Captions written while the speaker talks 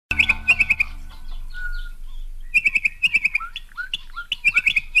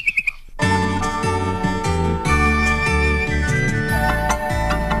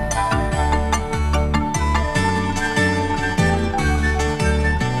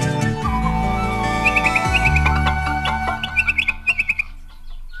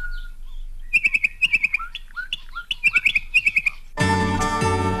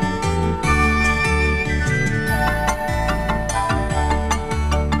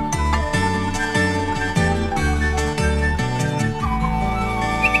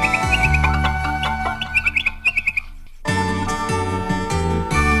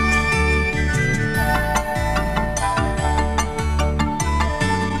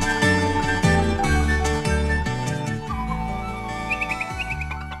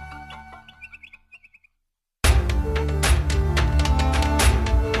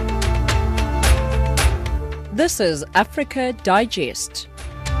This is Africa Digest.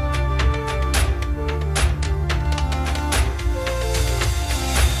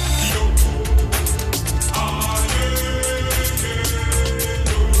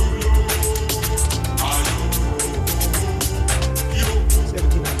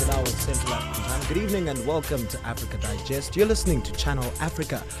 Good evening and welcome to Africa Digest. You're listening to Channel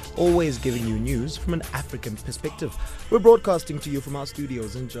Africa, always giving you news from an African perspective. We're broadcasting to you from our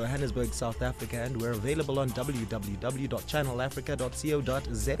studios in Johannesburg, South Africa, and we're available on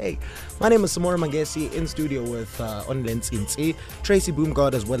www.channelafrica.co.za. My name is Samora Mangesi, in studio with Onlens Insi, Tracy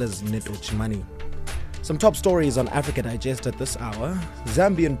Boomgard, as well as Neto Chimani. Some top stories on Africa Digest at this hour.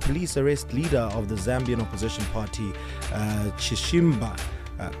 Zambian Police arrest leader of the Zambian opposition party, Chishimba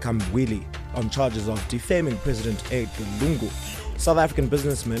Kambwili, on charges of defaming President Edgar Lungu. South African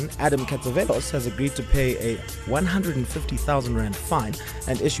businessman Adam Catzavelos has agreed to pay a 150,000 rand fine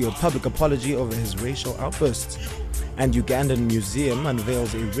and issue a public apology over his racial outbursts. And Ugandan museum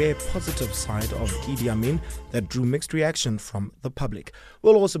unveils a rare positive side of Idi Amin that drew mixed reaction from the public.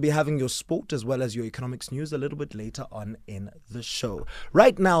 We'll also be having your sport as well as your economics news a little bit later on in the show.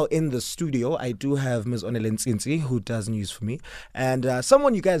 Right now in the studio, I do have Ms. Onelentsinsi, who does news for me. And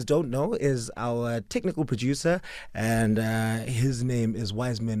someone you guys don't know is our technical producer, and his name is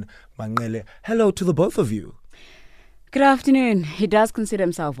Wiseman Mangele. Hello to the both of you. Good afternoon. He does consider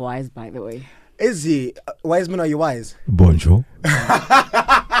himself wise, by the way. Is he? Wiseman, are you wise? Bonjour.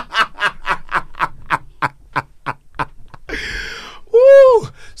 Woo!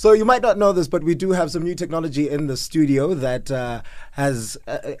 So you might not know this, but we do have some new technology in the studio that has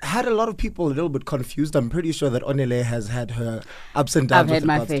had a lot of people a little bit confused. I'm pretty sure that Onele has had her ups and downs. I've had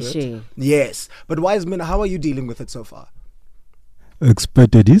my fair share. Yes. But Wiseman, how are you dealing with it so far?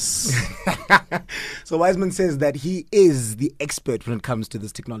 Expected is. So Wiseman says that he is the expert when it comes to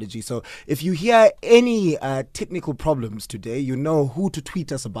this technology. So if you hear any technical problems today, you know who to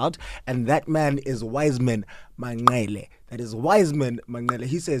tweet us about, and that man is Wiseman Mangele. That is Wiseman Mangele.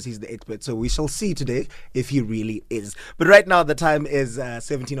 He says he's the expert, so we shall see today if he really is. But right now the time is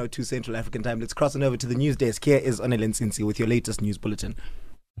 17:02 Central African time. Let's cross on over to the news desk. Here is Onelentsinsi with your latest news bulletin.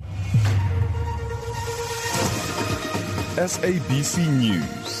 SABC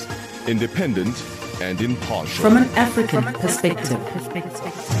News, independent and impartial. From an African perspective.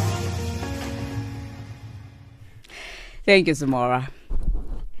 Thank you, Samora.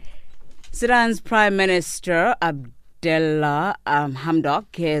 Sudan's Prime Minister Abdullah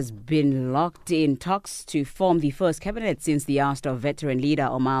Hamdok has been locked in talks to form the first cabinet since the oust of veteran leader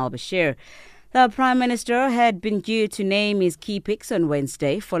Omar al-Bashir. The Prime Minister had been due to name his key picks on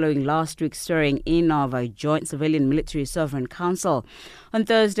Wednesday following last week's swearing in of a joint civilian-military sovereign council. On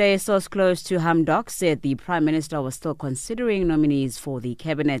Thursday, a source close to Hamdok said the Prime Minister was still considering nominees for the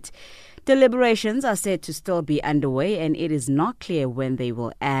cabinet. Deliberations are said to still be underway and it is not clear when they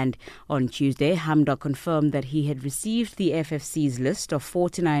will end. On Tuesday, Hamdok confirmed that he had received the FFC's list of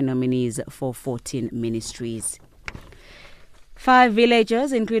 49 nominees for 14 ministries. 5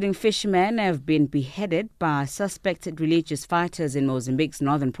 villagers, including fishermen, have been beheaded by suspected religious fighters in Mozambique's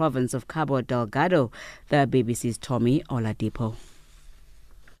northern province of Cabo Delgado, the BBC's Tommy Oladipo.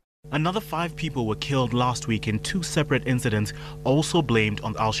 Another 5 people were killed last week in 2 separate incidents, also blamed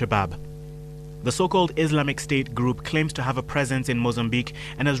on Al-Shabaab. The so-called Islamic State group claims to have a presence in Mozambique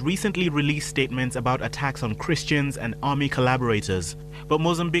and has recently released statements about attacks on Christians and army collaborators. But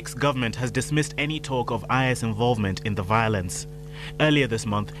Mozambique's government has dismissed any talk of IS involvement in the violence. Earlier this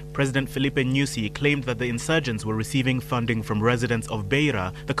month, President Filipe Nyusi claimed that the insurgents were receiving funding from residents of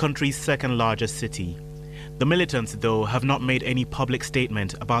Beira, the country's second largest city. The militants, though, have not made any public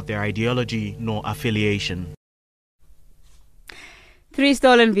statement about their ideology nor affiliation. 3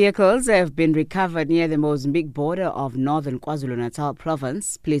 stolen vehicles have been recovered near the Mozambique border of northern KwaZulu-Natal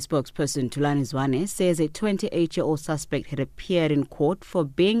province. Police spokesperson Tulani Zwane says a 28-year-old suspect had appeared in court for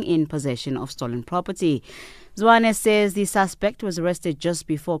being in possession of stolen property. Zwane says the suspect was arrested just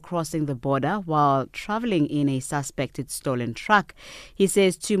before crossing the border while traveling in a suspected stolen truck. He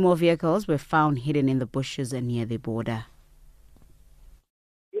says 2 more vehicles were found hidden in the bushes near the border.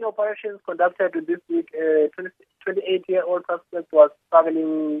 In operations conducted this week, a 28-year-old suspect was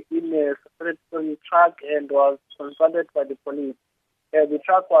traveling in a stolen truck and was confronted by the police. The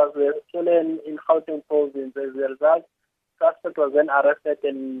truck was stolen in Gauteng province. As a result, the suspect was then arrested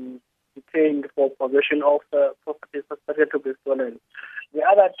and detained for possession of property suspected to be stolen. The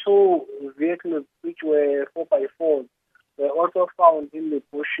other 2 vehicles, which were 4x4s, were also found in the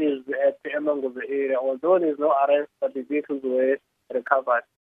bushes at the Emangozo area. Although there is no arrest, but the vehicles were recovered.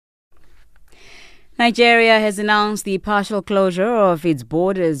 Nigeria has announced the partial closure of its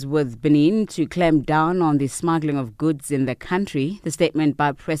borders with Benin to clamp down on the smuggling of goods in the country. The statement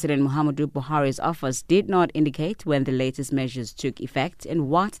by President Muhammadu Buhari's office did not indicate when the latest measures took effect and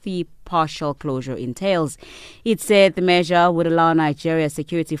what the partial closure entails. It said the measure would allow Nigeria's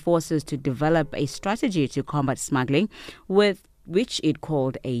security forces to develop a strategy to combat smuggling, with which it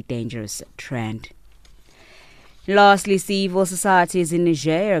called a dangerous trend. Lastly, civil societies in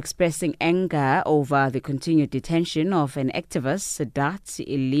Niger are expressing anger over the continued detention of an activist, Sadat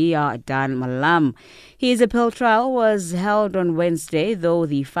Elia Dan Malam. His appeal trial was held on Wednesday, though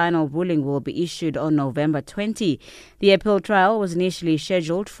the final ruling will be issued on November 20. The appeal trial was initially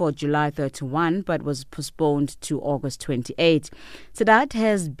scheduled for July 31, but was postponed to August 28. Sadat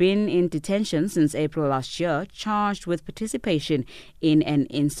has been in detention since April last year, charged with participation in an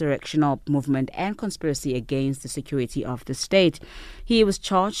insurrectional movement and conspiracy against the security of the state. He was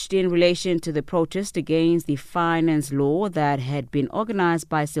charged in relation to the protest against the finance law that had been organized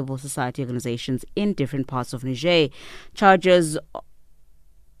by civil society organizations in different parts of Niger. Charges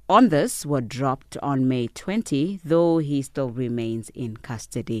on this were dropped on May 20, though he still remains in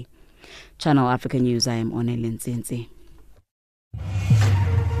custody. Channel Africa News, I am Onelin Zinzi.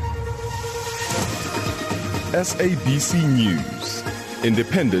 SABC News,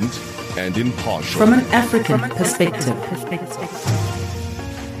 independent and impartial. From an African perspective.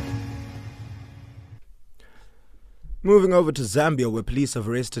 Moving over to Zambia, where police have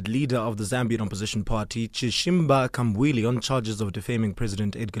arrested leader of the Zambian opposition party, Chishimba Kambwili, on charges of defaming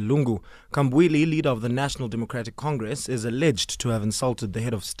President Edgar Lungu. Kambwili, leader of the National Democratic Congress, is alleged to have insulted the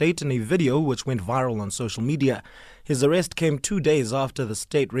head of state in a video which went viral on social media. His arrest came 2 days after the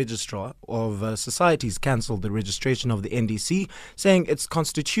state registrar of societies cancelled the registration of the NDC, saying its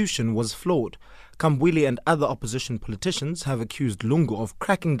constitution was flawed. Kambwili and other opposition politicians have accused Lungu of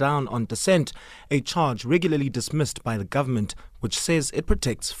cracking down on dissent, a charge regularly dismissed by the government, which says it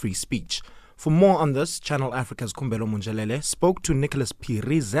protects free speech. For more on this, Channel Africa's Kumbelo Munjalele spoke to Nicholas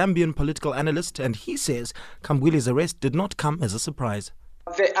Piri, Zambian political analyst, and he says Kambwili's arrest did not come as a surprise.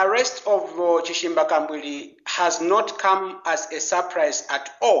 The arrest of Chishimba Kambwili has not come as a surprise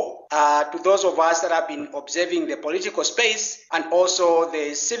at all to those of us that have been observing the political space and also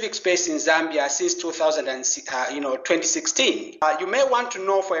the civic space in Zambia since 2016. You may want to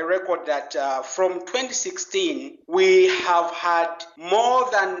know for a record that from 2016, we have had more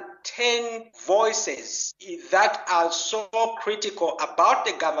than 10 voices that are so critical about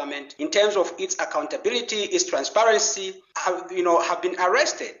the government in terms of its accountability, its transparency, have been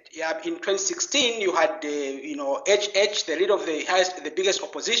arrested. Yeah, in 2016, you had HH, the leader of the biggest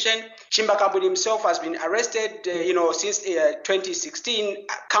opposition. Chishimba Kambwili himself has been arrested, since 2016,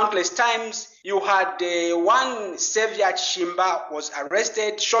 countless times. You had one Xavier Chishimba was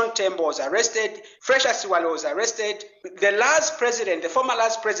arrested, Sean Tembo was arrested, Fresha Siwale was arrested. The former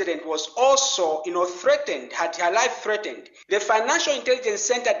last president was also, threatened, had her life threatened. The Financial Intelligence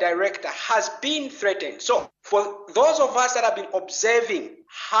Center director has been threatened. So for those of us that have been observing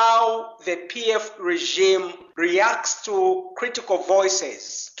how the PF regime reacts to critical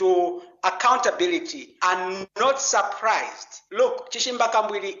voices, to accountability, are not surprised. Look, Chishimba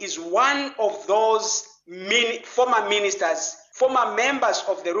Kambwili is one of those former ministers, former members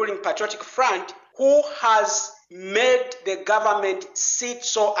of the ruling Patriotic Front who has made the government sit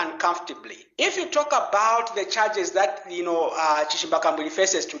so uncomfortably. If you talk about the charges that Chishimba Kambwili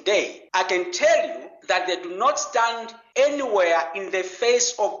faces today, I can tell you that they do not stand anywhere in the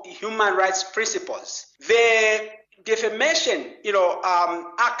face of human rights principles. The Defamation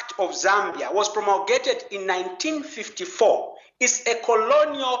Act of Zambia was promulgated in 1954. It's a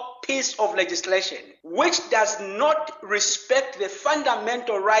colonial piece of legislation which does not respect the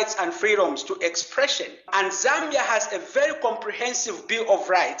fundamental rights and freedoms to expression. And Zambia has a very comprehensive Bill of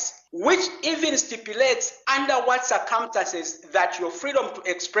Rights which even stipulates under what circumstances that your freedom to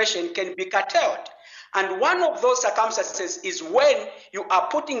expression can be curtailed. And one of those circumstances is when you are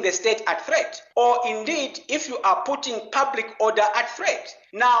putting the state at threat, or indeed if you are putting public order at threat.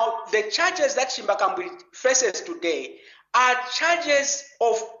 Now, the charges that Chishimba Kambwili faces today are charges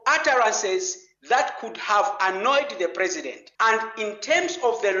of utterances that could have annoyed the president. And in terms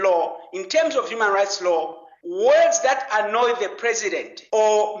of the law, in terms of human rights law, words that annoy the president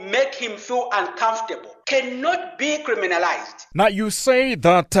or make him feel uncomfortable cannot be criminalized. Now, you say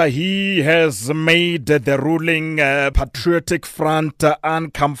that he has made the ruling Patriotic Front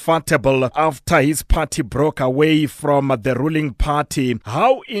uncomfortable after his party broke away from the ruling party.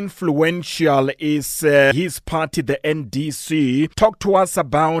 How influential is his party, the NDC? Talk to us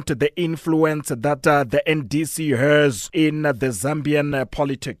about the influence that the NDC has in the Zambian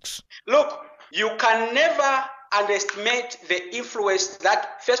politics. Look, You can never underestimate the influence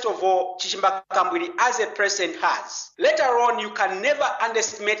that, first of all, Chishimba Kambwili as a person has. Later on, you can never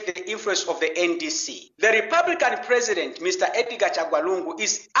underestimate the influence of the NDC. The Republican president, Mr. Edgar Lungu,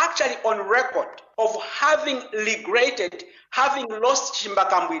 is actually on record of having regretted having lost Chishimba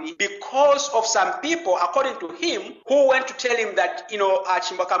Kambwili because of some people, according to him, who went to tell him that,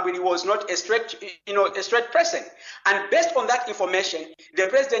 Chishimba Kambwili was not a straight person. And based on that information, the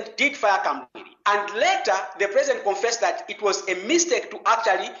president did fire Kambwili. And later, the president confessed that it was a mistake to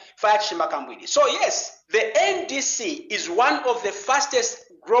actually fire Chishimba Kambwili. So yes, the NDC is one of the fastest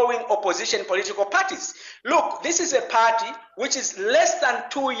growing opposition political parties. Look, this is a party which is less than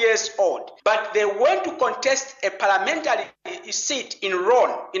 2 years old, but they went to contest a parliamentary seat in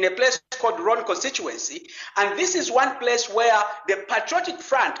Ron, in a place called Ron constituency, and this is one place where the Patriotic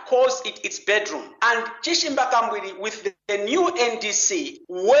Front calls it its bedroom. And Chishimba Kambwili, with the new NDC,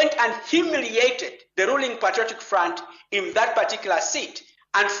 went and humiliated the ruling Patriotic Front in that particular seat.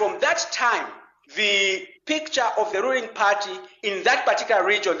 And from that time, the picture of the ruling party in that particular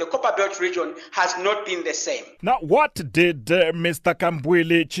region, the Copper Belt region, has not been the same. Now, what did Mr.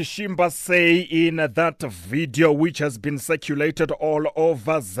 Kambwili Chishimba say in that video which has been circulated all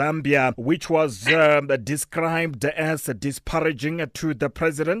over Zambia, which was described as disparaging to the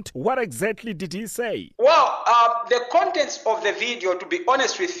president? What exactly did he say? Well, the contents of the video, to be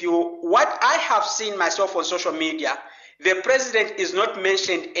honest with you, what I have seen myself on social media, the president is not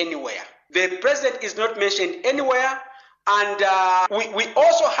mentioned anywhere. The president is not mentioned anywhere, and we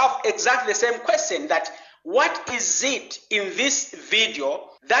also have exactly the same question, that what is it in this video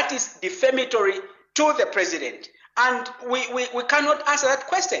that is defamatory to the president? And we cannot answer that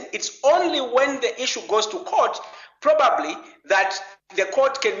question. It's only when the issue goes to court, probably, that the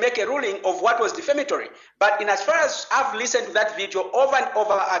court can make a ruling of what was defamatory. But in as far as I've listened to that video over and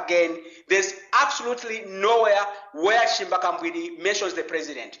over again, there's absolutely nowhere where Chishimba Kambwili mentions the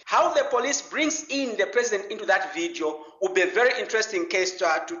president. How the police brings in the president into that video will be a very interesting case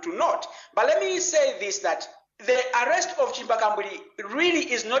to note. But let me say this, that the arrest of Chishimba Kambwili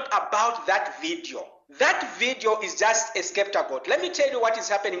really is not about that video. That video is just a scapegoat. Let me tell you what is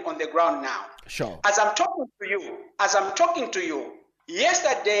happening on the ground now. Sure. As I'm talking to you,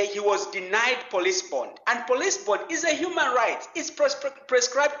 yesterday he was denied police bond. And police bond is a human right. It's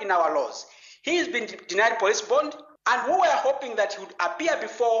prescribed in our laws. He has been denied police bond, and we were hoping that he would appear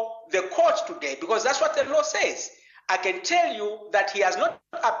before the court today, because that's what the law says. I can tell you that he has not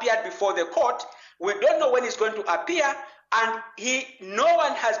appeared before the court. We don't know when he's going to appear, and no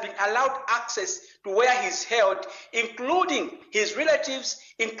one has been allowed access to where he's held, including his relatives,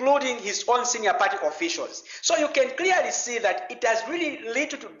 including his own senior party officials. So you can clearly see that it has really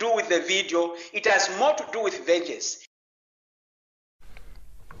little to do with the video. It has more to do with vengeance.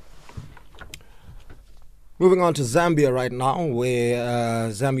 Moving on to Zambia right now, where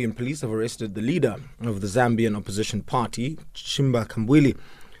Zambian police have arrested the leader of the Zambian opposition party, Chishimba Kambwili.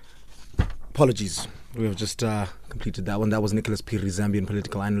 Apologies, we have just completed that one. That was Nicholas Piri, Zambian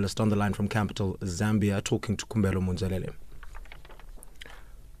political analyst, on the line from capital Zambia, talking to Kumbelo Munzalele.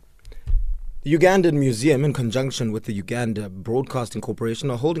 The Ugandan Museum, in conjunction with the Uganda Broadcasting Corporation,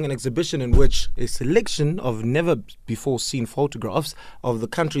 are holding an exhibition in which a selection of never-before-seen photographs of the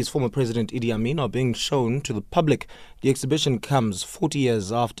country's former President Idi Amin are being shown to the public. The exhibition comes 40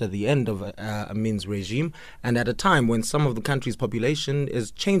 years after the end of Amin's regime, and at a time when some of the country's population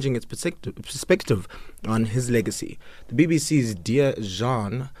is changing its perspective on his legacy. The BBC's Dear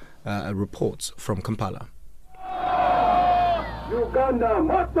Jean reports from Kampala. Uganda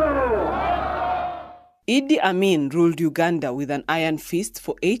motto! Idi Amin ruled Uganda with an iron fist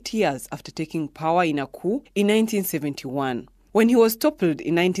for 8 years after taking power in a coup in 1971. When he was toppled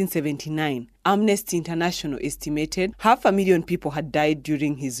in 1979, Amnesty International estimated 500,000 people had died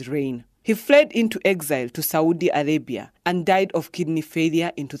during his reign. He fled into exile to Saudi Arabia and died of kidney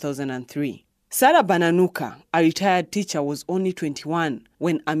failure in 2003. Sarah Bananuka, a retired teacher, was only 21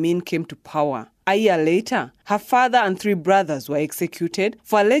 when Amin came to power. A year later, her father and 3 brothers were executed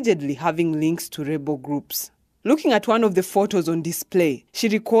for allegedly having links to rebel groups. Looking at one of the photos on display, she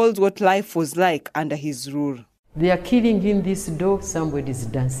recalls what life was like under his rule. They are killing in this door, somebody's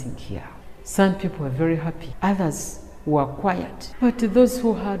dancing here. Some people are very happy, others were quiet. But those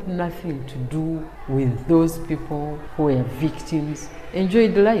who had nothing to do with those people who were victims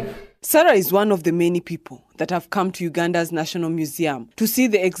enjoyed life. Sarah is one of the many people that have come to Uganda's National Museum to see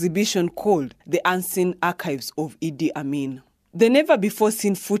the exhibition called The Unseen Archives of Idi Amin. The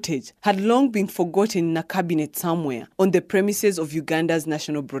never-before-seen footage had long been forgotten in a cabinet somewhere on the premises of Uganda's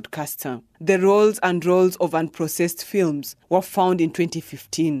national broadcaster. The rolls and rolls of unprocessed films were found in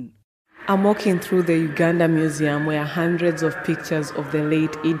 2015. I'm walking through the Uganda Museum where hundreds of pictures of the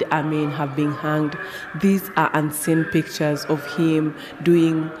late Idi Amin have been hanged. These are unseen pictures of him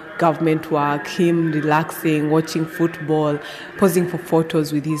doing government work, him relaxing, watching football, posing for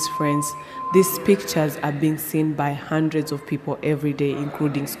photos with his friends. These pictures are being seen by hundreds of people every day,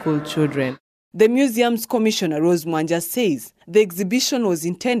 including school children. The museum's commissioner, Rose Mwanja, says the exhibition was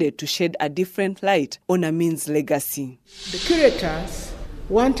intended to shed a different light on Amin's legacy. The curators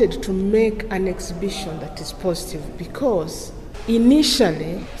wanted to make an exhibition that is positive because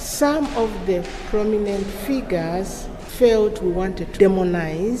initially some of the prominent figures felt we wanted to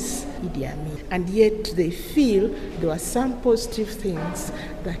demonize Idi Amin, and yet they feel there were some positive things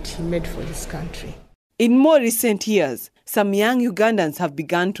that he made for this country. In more recent years, some young Ugandans have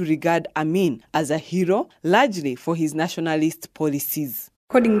begun to regard Amin as a hero, largely for his nationalist policies.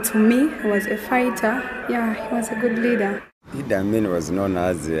 According to me, he was a fighter. Yeah, he was a good leader. Idi Amin was known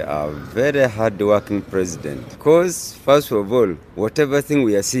as a very hard-working president because, first of all, whatever thing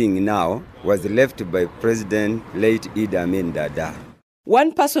we are seeing now was left by President late Idi Amin Dada.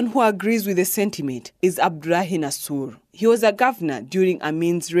 One person who agrees with the sentiment is Abdullahi Nasur. He was a governor during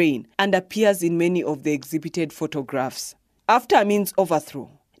Amin's reign and appears in many of the exhibited photographs. After Amin's overthrow,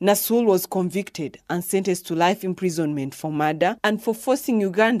 Nasur was convicted and sentenced to life imprisonment for murder and for forcing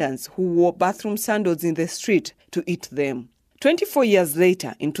Ugandans who wore bathroom sandals in the street to eat them. 24 years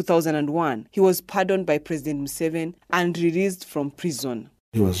later, in 2001, he was pardoned by President Museveni and released from prison.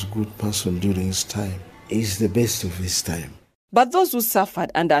 He was a good person during his time. He's the best of his time. But those who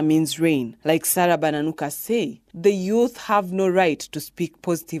suffered under Amin's reign, like Sarah Bananuka, say the youth have no right to speak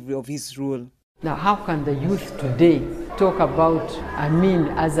positively of his rule. Now, how can the youth today talk about Amin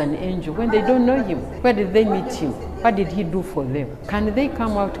as an angel when they don't know him? Where did they meet him? What did he do for them? Can they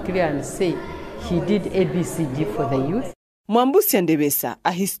come out clear and say he did ABCD for the youth? Mwambusi Ndebesa,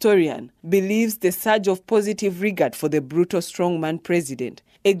 a historian, believes the surge of positive regard for the brutal strongman president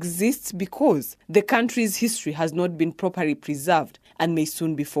exists because the country's history has not been properly preserved and may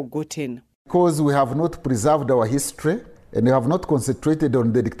soon be forgotten. Because we have not preserved our history and we have not concentrated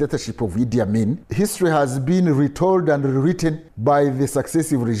on the dictatorship of Idi Amin, history has been retold and rewritten by the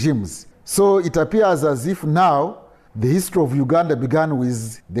successive regimes. So it appears as if now the history of Uganda began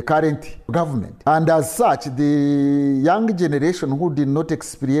with the current government. And as such, the young generation who did not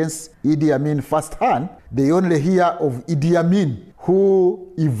experience Idi Amin firsthand, they only hear of Idi Amin,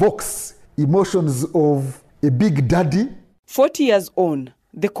 who evokes emotions of a big daddy. 40 years on,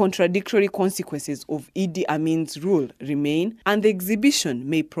 the contradictory consequences of Idi Amin's rule remain, and the exhibition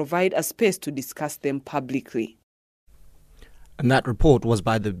may provide a space to discuss them publicly. And that report was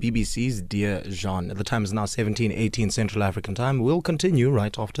by the BBC's Dear Jean. The time is now 17:18 Central African Time. We'll continue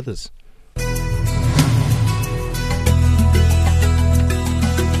right after this.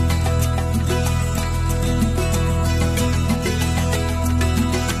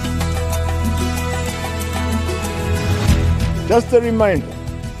 Just a reminder,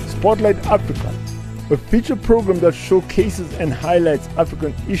 Spotlight Africa, a feature program that showcases and highlights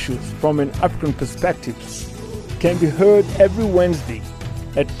African issues from an African perspective, can be heard every Wednesday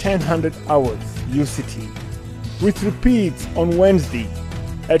at 1000 hours UCT, with repeats on Wednesday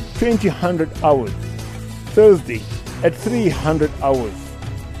at 2000 hours, Thursday at 300 hours,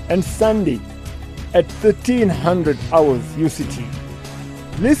 and Sunday at 1300 hours UCT.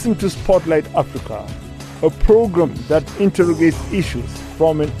 Listen to Spotlight Africa, a program that interrogates issues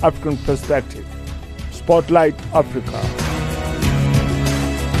from an African perspective. Spotlight Africa.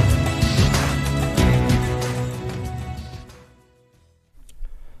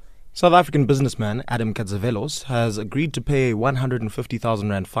 South African businessman Adam Catzavelos has agreed to pay a 150,000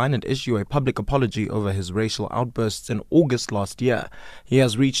 rand fine and issue a public apology over his racial outbursts in August last year. He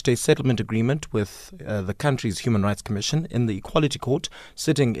has reached a settlement agreement with the country's Human Rights Commission in the Equality Court,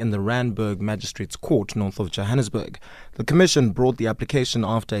 sitting in the Randburg Magistrates Court north of Johannesburg. The commission brought the application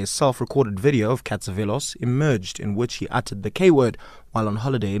after a self-recorded video of Catzavelos emerged in which he uttered the K-word while on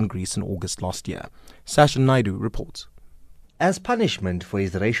holiday in Greece in August last year. Sasha Naidu reports. As punishment for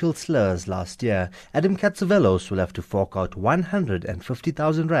his racial slurs last year, Adam Catzavelos will have to fork out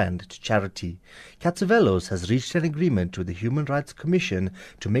 150,000 rand to charity. Catzavelos has reached an agreement with the Human Rights Commission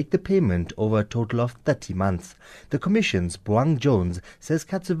to make the payment over a total of 30 months. The Commission's Boang Jones says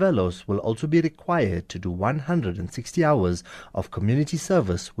Catzavelos will also be required to do 160 hours of community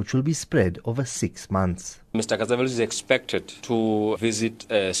service, which will be spread over 6 months. Mr. Catzavelos is expected to visit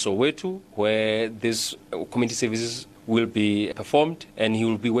Soweto, where these community services will be performed, and he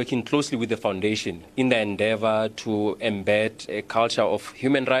will be working closely with the foundation in the endeavor to embed a culture of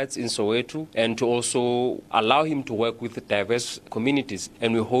human rights in Soweto and to also allow him to work with diverse communities.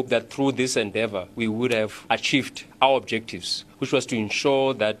 And we hope that through this endeavor, we would have achieved our objectives, which was to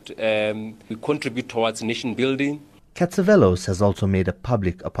ensure that we contribute towards nation building. Catzavelos has also made a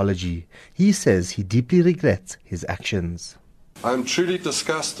public apology. He says he deeply regrets his actions. I am truly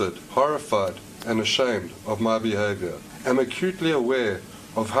disgusted, horrified, and ashamed of my behavior. I am acutely aware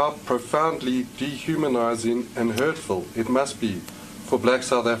of how profoundly dehumanizing and hurtful it must be for black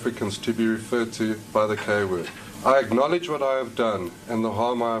South Africans to be referred to by the K word. I acknowledge what I have done and the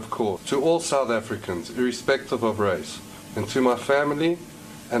harm I have caused to all South Africans, irrespective of race, and to my family,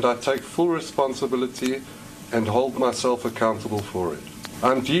 and I take full responsibility and hold myself accountable for it.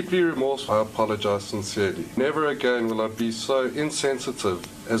 I am deeply remorseful. I apologize sincerely. Never again will I be so insensitive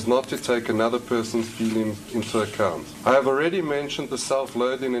as not to take another person's feelings into account. I have already mentioned the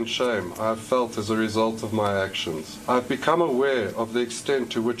self-loathing and shame I have felt as a result of my actions. I have become aware of the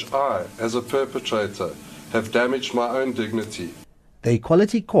extent to which I, as a perpetrator, have damaged my own dignity. The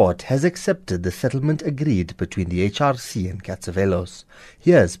Equality Court has accepted the settlement agreed between the HRC and Catzavelos.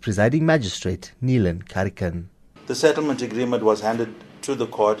 Here's Presiding Magistrate Neelan Karikan. The settlement agreement was handed to the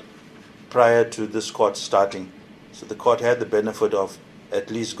court prior to this court starting. So the court had the benefit of at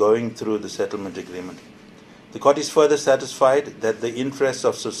least going through the settlement agreement. The court is further satisfied that the interests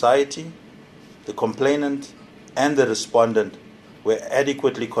of society, the complainant, and the respondent were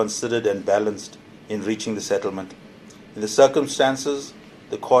adequately considered and balanced in reaching the settlement. In the circumstances,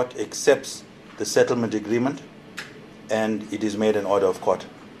 the court accepts the settlement agreement and it is made an order of court.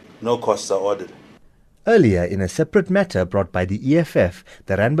 No costs are ordered. Earlier, in a separate matter brought by the EFF,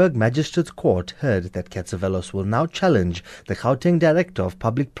 the Randburg Magistrates Court heard that Catzavelos will now challenge the Gauteng Director of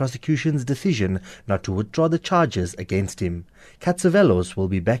Public Prosecution's decision not to withdraw the charges against him. Catzavelos will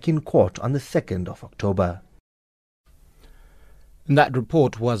be back in court on the 2nd of October. And that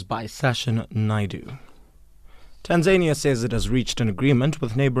report was by Sashin Naidu. Tanzania says it has reached an agreement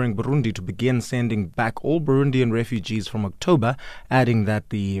with neighboring Burundi to begin sending back all Burundian refugees from October, adding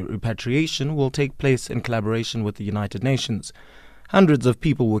that the repatriation will take place in collaboration with the United Nations. Hundreds of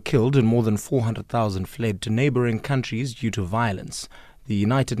people were killed and more than 400,000 fled to neighboring countries due to violence. The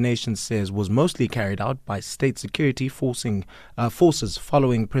United Nations says was mostly carried out by state security forces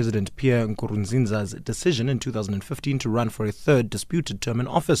following President Pierre Nkurunziza's decision in 2015 to run for a third disputed term in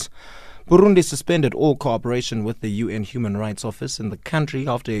office. Burundi suspended all cooperation with the UN Human Rights Office in the country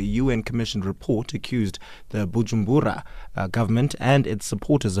after a UN-commissioned report accused the Bujumbura government and its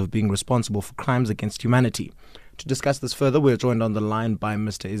supporters of being responsible for crimes against humanity. To discuss this further, we're joined on the line by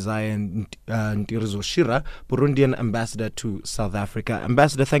Mr. Isaiah Ndirizoshira, Burundian ambassador to South Africa.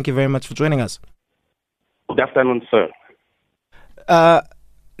 Ambassador, thank you very much for joining us. Good afternoon, sir.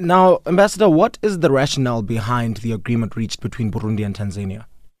 Now, Ambassador, what is the rationale behind the agreement reached between Burundi and Tanzania?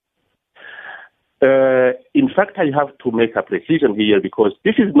 In fact, I have to make a precision here because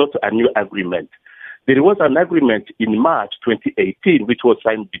this is not a new agreement. There was an agreement in March 2018 which was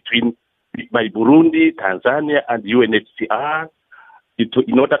signed by Burundi, Tanzania, and UNHCR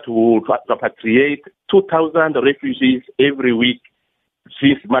in order to repatriate 2,000 refugees every week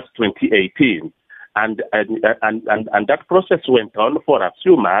since March 2018. And that process went on for a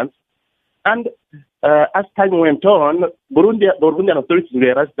few months. And as time went on, Burundian authorities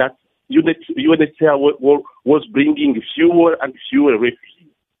realized that UNHCR was bringing fewer and fewer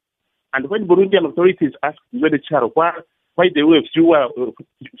refugees. And when Burundian authorities asked UNHCR why there were fewer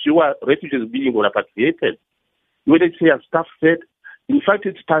refugees being repatriated, UNHCR staff said, in fact,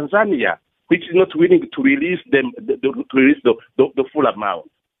 it's Tanzania which is not willing to release them, the full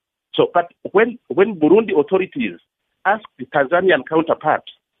amount. So, but when Burundi authorities asked the Tanzanian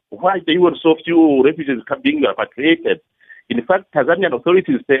counterparts why there were so few refugees being repatriated, in fact, Tanzanian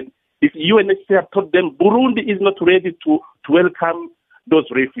authorities said, if UNHCR told them Burundi is not ready to welcome those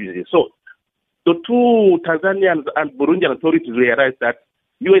refugees. So the two Tanzanian and Burundian authorities realized that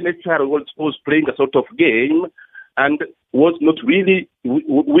UNHCR was playing a sort of game and was not really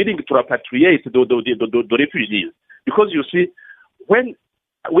willing to repatriate the refugees. Because you see, when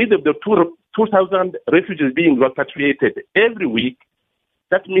with the 2,000 refugees being repatriated every week,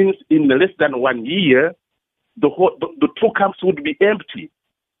 that means in less than 1 year, the two camps would be empty.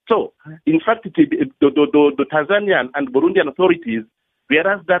 So, in fact, the Tanzanian and Burundian authorities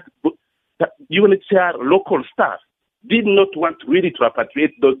realized that UNHCR local staff did not want really to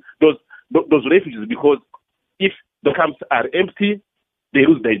repatriate those refugees because if the camps are empty, they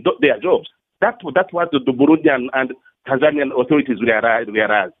lose their jobs. That's what the Burundian and Tanzanian authorities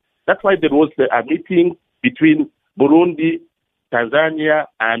realized. That's why there was a meeting between Burundi, Tanzania,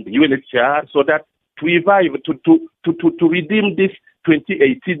 and UNHCR, so that to revive, to redeem this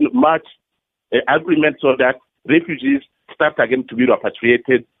 2018 March agreement, so that refugees start again to be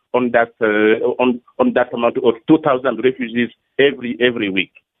repatriated on that amount of 2,000 refugees every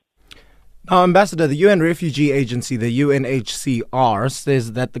week. Now, Ambassador, the UN Refugee Agency, the UNHCR,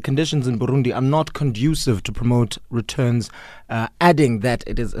 says that the conditions in Burundi are not conducive to promote returns, adding that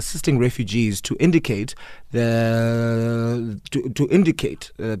it is assisting refugees to indicate that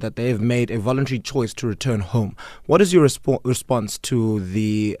they have made a voluntary choice to return home. What is your response to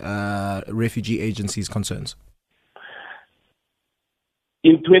the refugee agency's concerns?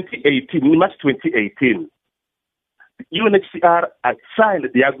 In March 2018, UNHCR had signed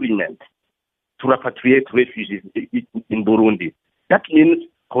the agreement to repatriate refugees in Burundi. That means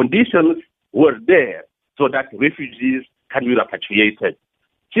conditions were there so that refugees can be repatriated.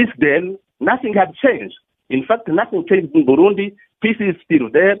 Since then, nothing had changed. In fact, nothing changed in Burundi. Peace is still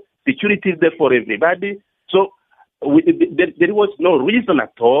there. Security is there for everybody. So there was no reason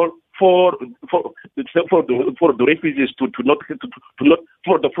at all for the refugees to not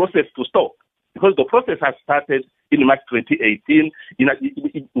for the process to stop, because the process has started in March 2018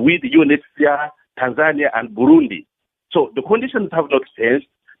 with UNHCR, Tanzania, and Burundi. So the conditions have not changed.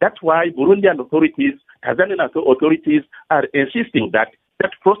 That's why Burundian authorities, Tanzanian authorities are insisting that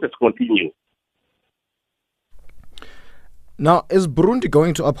that process continue. Now, is Burundi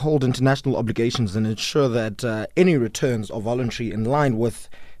going to uphold international obligations and ensure that any returns are voluntary in line with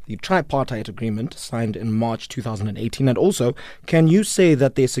the tripartite agreement signed in March 2018? And also, can you say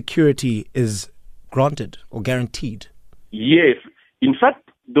that their security is granted or guaranteed? Yes. In fact,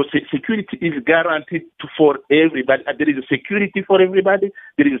 the security is guaranteed for everybody. There is security for everybody.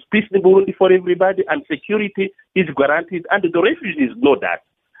 There is peace in Burundi for everybody, and security is guaranteed. And the refugees know that,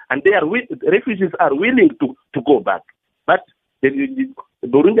 and refugees are willing to go back. But the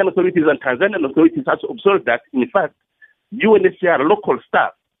Burundian authorities and Tanzanian authorities have observed that, in fact, UNHCR local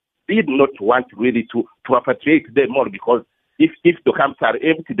staff did not want really to repatriate them more, because if the camps are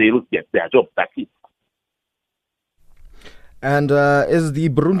empty, they will get their job back in. And is the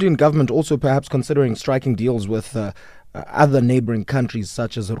Burundian government also perhaps considering striking deals with other neighboring countries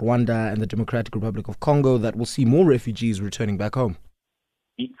such as Rwanda and the Democratic Republic of Congo that will see more refugees returning back home?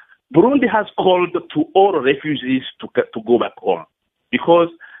 Burundi has called to all refugees to go back home, because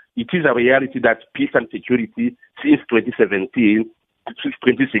it is a reality that peace and security since 2017, since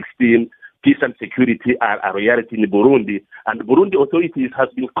 2016, peace and security are a reality in Burundi, and the Burundi authorities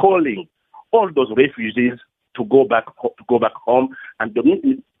have been calling all those refugees to go back home. And the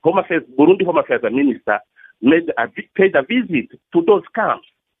Burundi Home Affairs Minister paid a visit to those camps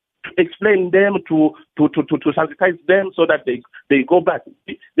to explain them, to sensitize them so that they go back.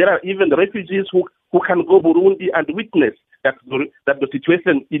 There are even refugees who can go Burundi and witness that the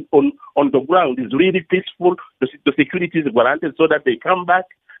situation on the ground is really peaceful. The security is guaranteed, so that they come back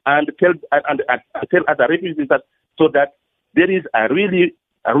and tell other refugees that, so that there is a real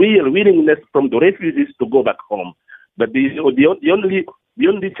willingness from the refugees to go back home. But the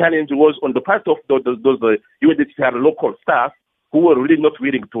only challenge was on the part of those UNHCR local staff, who were really not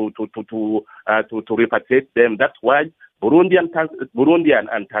willing to repatriate them. That's why Burundian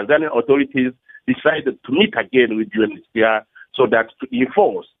and Tanzanian authorities decided to meet again with UNHCR so that to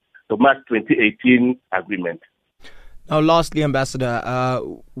enforce the March 2018 agreement. Now, lastly, Ambassador,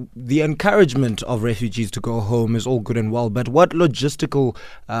 the encouragement of refugees to go home is all good and well, but what logistical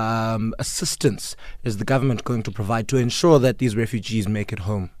assistance is the government going to provide to ensure that these refugees make it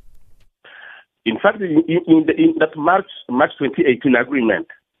home? In fact, in that March 2018 agreement,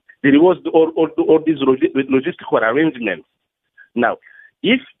 there was all these logistical arrangements. Now,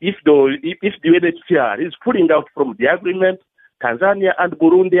 if the UNHCR is pulling out from the agreement, Tanzania and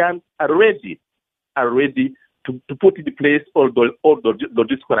Burundi are ready to put in place all the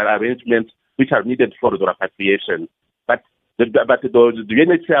logistical arrangements which are needed for the repatriation. But the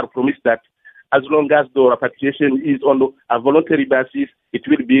UNHCR promised that as long as the repatriation is on a voluntary basis, it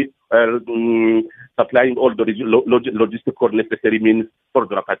will be supplying all the logistical necessary means for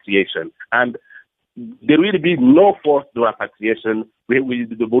the repatriation. And there will be no forced repatriation.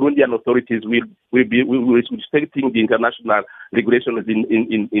 The Burundian authorities will be respecting the international regulations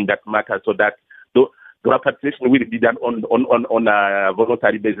in that matter, so that the repatriation will be done on a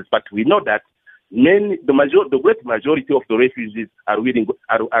voluntary basis. But we know that the great majority of the refugees are willing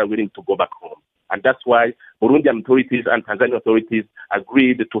to go back home, and that's why Burundian authorities and Tanzanian authorities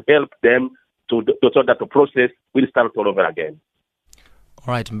agreed to help them so that the process will start all over again.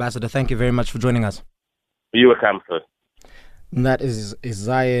 All right, Ambassador, thank you very much for joining us. You're welcome, sir. And that is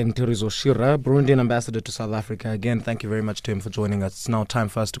Isaiah Ntirizoshira, Burundian ambassador to South Africa. Again, thank you very much to him for joining us. It's now time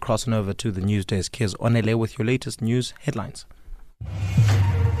for us to cross on over to the news desk. Here's Onele with your latest news headlines.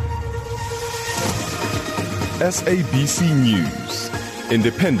 SABC News,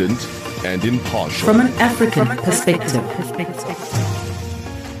 independent and impartial. From an African perspective.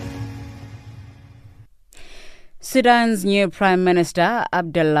 Sudan's new Prime Minister,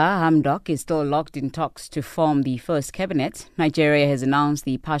 Abdallah Hamdok, is still locked in talks to form the first cabinet. Nigeria has announced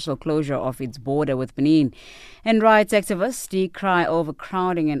the partial closure of its border with Benin. And rights activists decry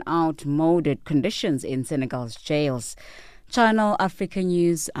overcrowding and outmoded conditions in Senegal's jails. Channel Africa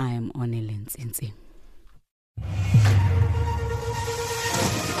News, I am Onelin Nsinsi.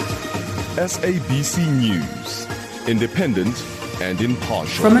 SABC News, independent and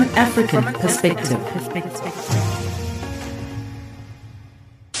impartial. From an African perspective.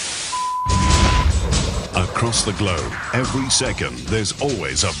 Across the globe, every second, there's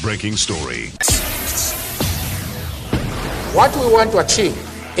always a breaking story. What we want to achieve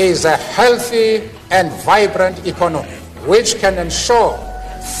is a healthy and vibrant economy which can ensure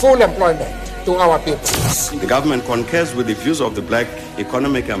full employment to our people. The government concurs with the views of the Black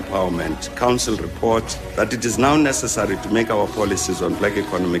Economic Empowerment Council report that it is now necessary to make our policies on black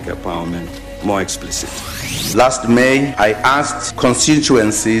economic empowerment more explicit. Last May, I asked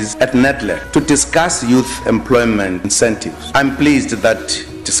constituencies at NETLEC to discuss youth employment incentives. I'm pleased that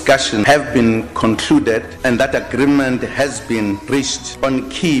discussions have been concluded and that agreement has been reached on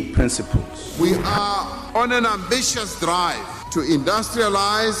key principles. We are on an ambitious drive to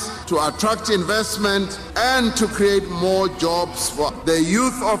industrialize, to attract investment, and to create more jobs for the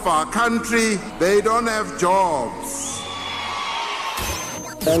youth of our country. They don't have jobs.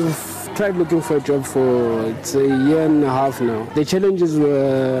 I've tried looking for a job for a year and a half now. The challenges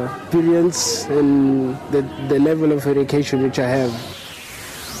were experience and the level of education which I have.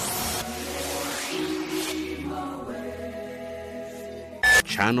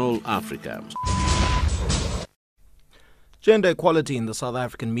 Channel Africa. Gender equality in the South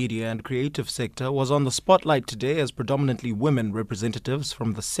African media and creative sector was on the spotlight today as predominantly women representatives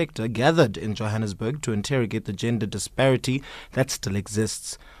from the sector gathered in Johannesburg to interrogate the gender disparity that still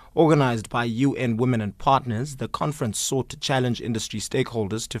exists. Organized by UN Women and Partners, the conference sought to challenge industry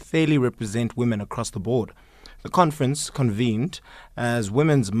stakeholders to fairly represent women across the board. The conference, convened as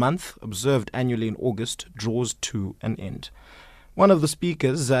Women's Month, observed annually in August, draws to an end. One of the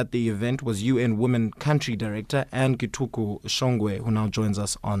speakers at the event was UN Women Country Director Anne Gituku Shongwe, who now joins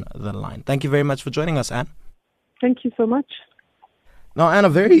us on the line. Thank you very much for joining us, Anne. Thank you so much. Now, Anne, a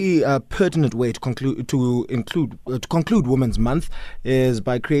very pertinent way to conclude Women's Month is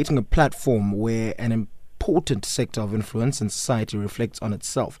by creating a platform where an important sector of influence in society reflects on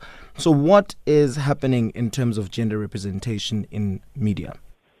itself. So what is happening in terms of gender representation in media?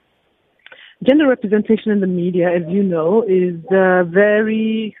 Gender representation in the media, as you know, is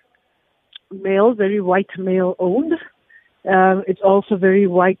very male, very white male owned. It's also very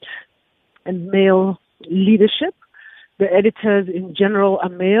white and male leadership. The editors in general are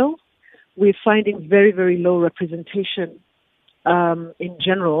male. We're finding very, very low representation in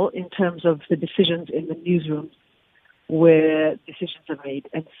general in terms of the decisions in the newsroom where decisions are made.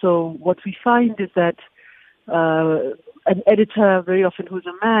 And so what we find is that an editor, very often who's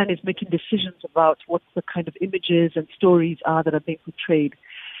a man, is making decisions about what the kind of images and stories are that are being portrayed.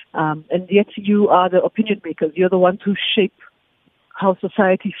 And yet you are the opinion makers. You're the ones who shape how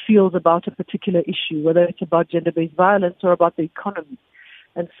society feels about a particular issue, whether it's about gender-based violence or about the economy.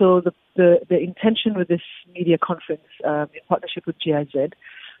 And so the intention with this media conference in partnership with GIZ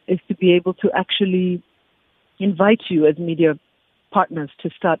is to be able to actually invite you as media partners to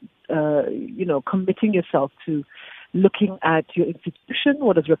start, committing yourself to looking at your institution,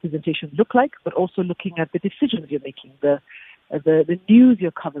 what does representation look like, but also looking at the decisions you're making, the news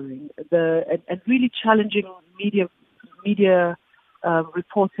you're covering, and really challenging media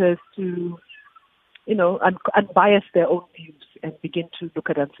reporters to, unbias their own views and begin to look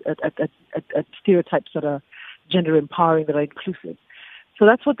at stereotypes that are gender empowering, that are inclusive. So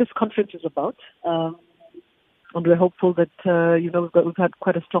that's what this conference is about. And we're hopeful that, we've had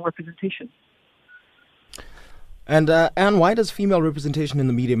quite a strong representation. And Anne, why does female representation in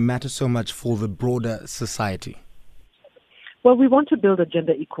the media matter so much for the broader society? Well, we want to build a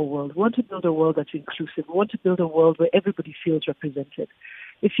gender equal world. We want to build a world that's inclusive. We want to build a world where everybody feels represented.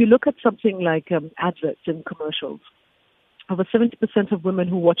 If you look at something like adverts and commercials, over 70% of women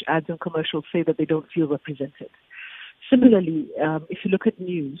who watch ads and commercials say that they don't feel represented. Similarly, if you look at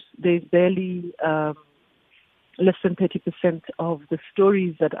news, there's barely less than 30% of the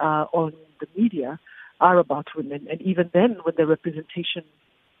stories that are on the media are about women. And even then, when the representation,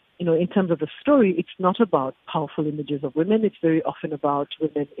 in terms of the story, it's not about powerful images of women. It's very often about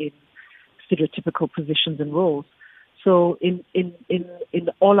women in stereotypical positions and roles. So in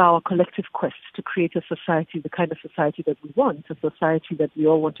all our collective quests to create a society, the kind of society that we want, a society that we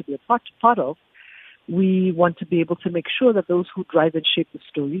all want to be a part of, we want to be able to make sure that those who drive and shape the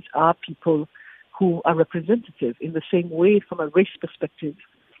stories are people who are representative. In the same way, from a race perspective,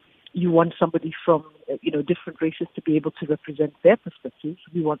 you want somebody from different races to be able to represent their perspectives.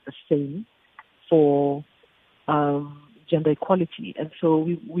 We want the same for gender equality. And so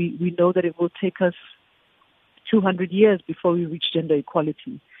we know that it will take us 200 years before we reach gender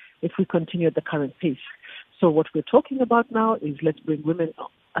equality if we continue at the current pace. So what we're talking about now is let's bring women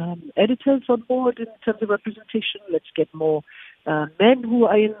editors on board in terms of representation. Let's get more men who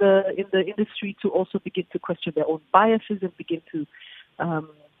are in the industry to also begin to question their own biases and begin to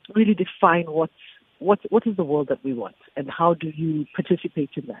really define what is the world that we want, and how do you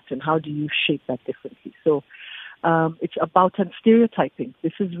participate in that, and how do you shape that differently. So it's about unstereotyping.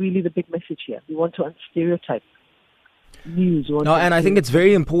 This is really the big message here. We want to unstereotype news. No, and I think it's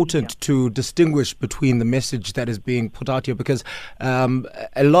very important to distinguish between the message that is being put out here, because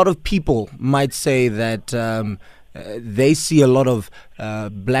a lot of people might say that they see a lot of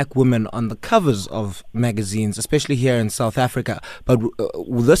black women on the covers of magazines, especially here in South Africa. But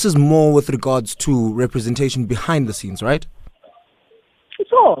this is more with regards to representation behind the scenes, right?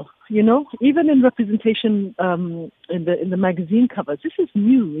 It's all, even in representation in the magazine covers. This is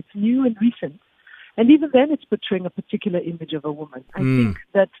new. It's new and recent. And even then, it's portraying a particular image of a woman. I think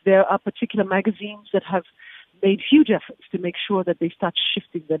that there are particular magazines that have made huge efforts to make sure that they start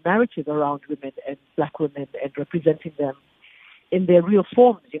shifting the narrative around women and black women and representing them in their real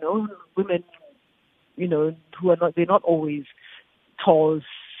forms. Women, they're not always tall,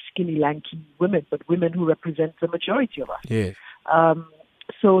 skinny, lanky women, but women who represent the majority of us. Yes.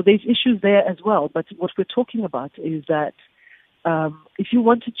 So there's issues there as well. But what we're talking about is that if you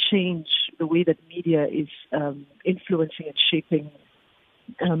want to change the way that media is influencing and shaping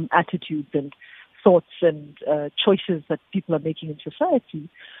attitudes and thoughts and choices that people are making in society,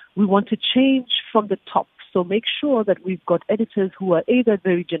 we want to change from the top. So make sure that we've got editors who are either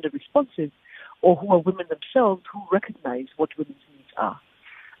very gender responsive or who are women themselves who recognize what women's needs are.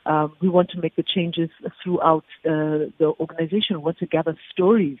 We want to make the changes throughout the organization. We want to gather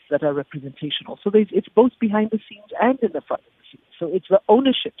stories that are representational. So it's both behind the scenes and in the front of the scenes. So it's the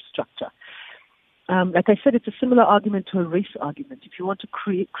ownership structure. Like I said, it's a similar argument to a race argument. If you want to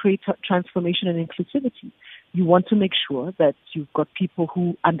create transformation and inclusivity, you want to make sure that you've got people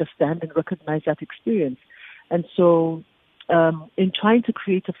who understand and recognize that experience. And so in trying to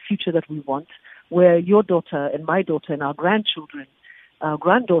create a future that we want, where your daughter and my daughter and our grandchildren, our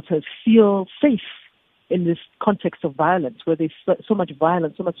granddaughters feel safe in this context of violence, where there's so much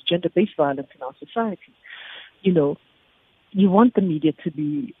violence, so much gender-based violence in our society, you want the media to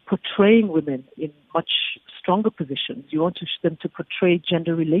be portraying women in much stronger positions. You want them to portray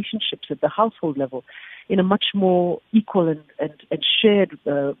gender relationships at the household level in a much more equal and shared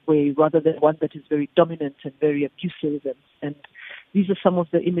way, rather than one that is very dominant and very abusive. And these are some of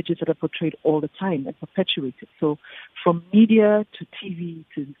the images that are portrayed all the time and perpetuated. So from media to TV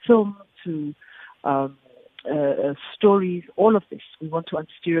to film to stories, all of this, we want to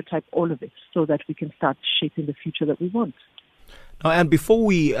unstereotype all of it so that we can start shaping the future that we want. And before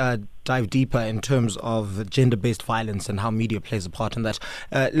we dive deeper in terms of gender-based violence and how media plays a part in that,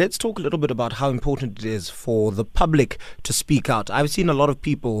 let's talk a little bit about how important it is for the public to speak out. I've seen a lot of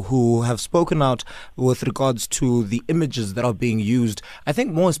people who have spoken out with regards to the images that are being used, I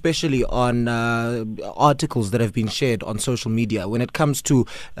think more especially on articles that have been shared on social media when it comes to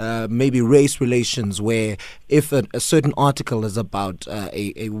maybe race relations, where if a certain article is about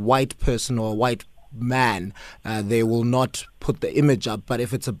a white person or a white man, they will not put the image up, but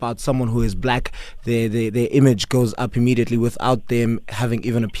if it's about someone who is black, their image goes up immediately without them having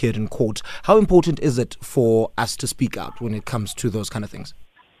even appeared in court. How important is it for us to speak out when it comes to those kind of things?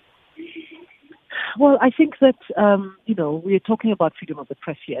 Well, I think that we are talking about freedom of the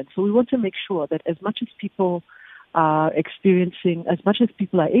press here, and so we want to make sure that as much as people are experiencing, as much as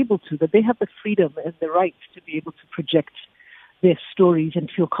people are able to, that they have the freedom and the right to be able to project their stories and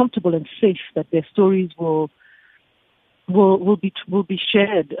feel comfortable and safe that their stories will be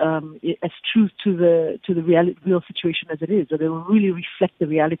shared as truth to the real situation as it is, or they will really reflect the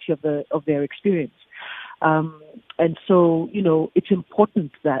reality of their experience. And so it's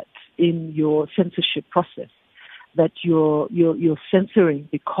important that in your censorship process that you're censoring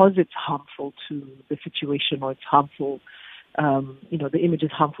because it's harmful to the situation, or it's harmful, the image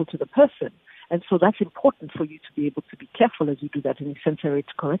is harmful to the person. And so that's important for you to be able to be careful as you do that and you censor it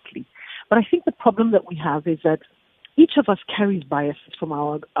correctly. But I think the problem that we have is that each of us carries biases from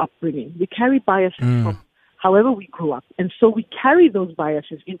our upbringing. We carry biases from however we grew up. And so we carry those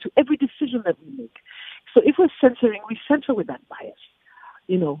biases into every decision that we make. So if we're censoring, we censor with that bias.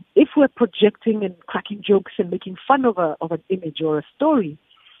 You know, if we're projecting and cracking jokes and making fun of an image or a story,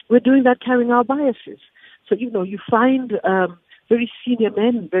 we're doing that carrying our biases. So, you know, you find very senior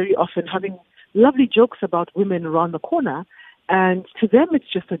men very often having lovely jokes about women around the corner, and to them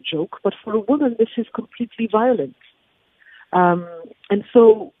it's just a joke, but for a woman this is completely violent. And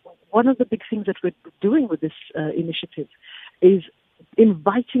so one of the big things that we're doing with this initiative is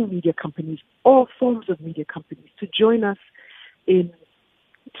inviting media companies, all forms of media companies, to join us in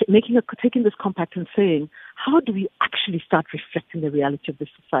taking this compact and saying, how do we actually start reflecting the reality of the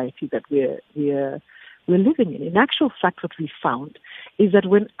society that we're living in? In actual fact, what we found is that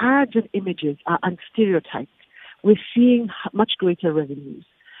when ads and images are unstereotyped, we're seeing much greater revenues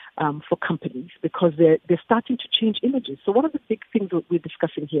for companies because they're starting to change images. So one of the big things that we're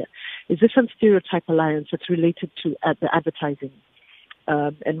discussing here is this Unstereotype Alliance that's related to the advertising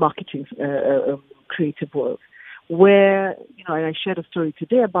and marketing creative world, where, you know, and I shared a story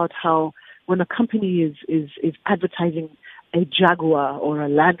today about how when a company is advertising a Jaguar or a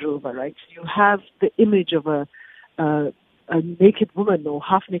Land Rover, right, you have the image of a naked woman or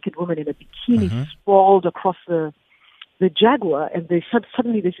half-naked woman in a bikini sprawled across the Jaguar, and they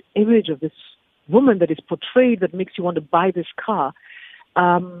suddenly this image of this woman that is portrayed that makes you want to buy this car.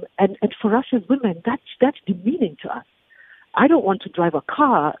 And for us as women, that's demeaning to us. I don't want to drive a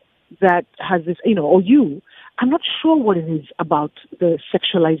car that has this, you know, or you. I'm not sure what it is about the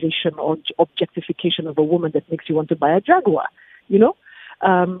sexualization or objectification of a woman that makes you want to buy a Jaguar, you know?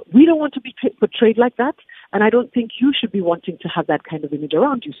 We don't want to be portrayed like that, and I don't think you should be wanting to have that kind of image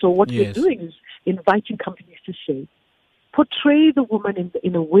around you. So what we're doing is inviting companies to say, portray the woman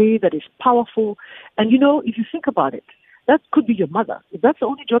in a way that is powerful. And, you know, if you think about it, that could be your mother. If that's the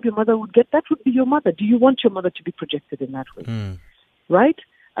only job your mother would get, that would be your mother. Do you want your mother to be projected in that way? Right?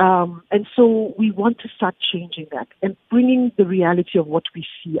 And so we want to start changing that and bringing the reality of what we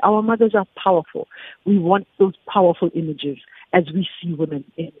see. Our mothers are powerful. We want those powerful images as we see women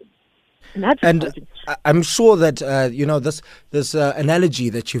in. And I'm sure that you know, this analogy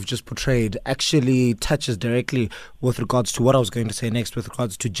that you've just portrayed actually touches directly with regards to what I was going to say next, with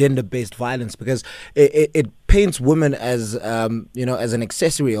regards to gender-based violence, because it paints women as you know, as an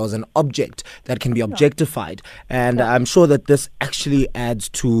accessory or as an object that can be objectified. And I'm sure that this actually adds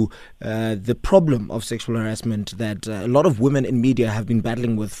to the problem of sexual harassment that a lot of women in media have been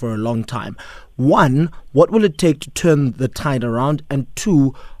battling with for a long time. One, what will it take to turn the tide around? And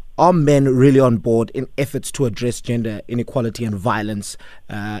two, are men really on board in efforts to address gender inequality and violence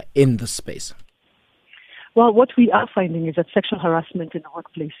in this space? Well, what we are finding is that sexual harassment in the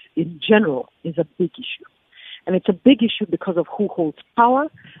workplace in general is a big issue. And it's a big issue because of who holds power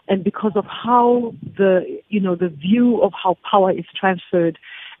and because of how the view of how power is transferred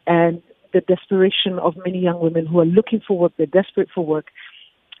and the desperation of many young women who are looking for work, they're desperate for work.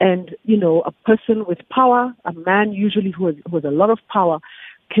 And, you know, a person with power, a man usually who has a lot of power,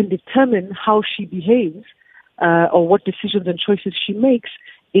 can determine how she behaves or what decisions and choices she makes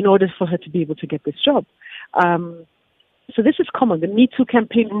in order for her to be able to get this job. So this is common. The Me Too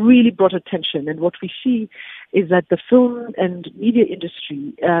campaign really brought attention, and what we see is that the film and media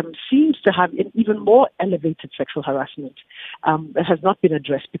industry seems to have an even more elevated sexual harassment that has not been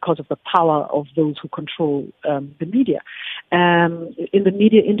addressed because of the power of those who control the media. In the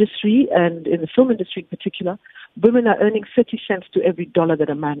media industry and in the film industry in particular, women are earning 30 cents to every dollar that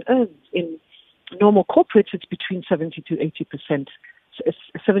a man earns. In normal corporates, it's between 70 to 80%.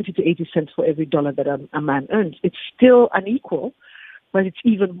 70 to 80 cents for every dollar that a man earns. It's still unequal, but it's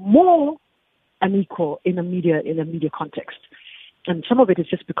even more unequal in a media context. And some of it is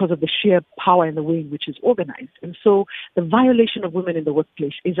just because of the sheer power and the way in which it's organized. And so the violation of women in the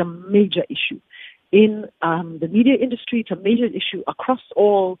workplace is a major issue. In the media industry, it's a major issue across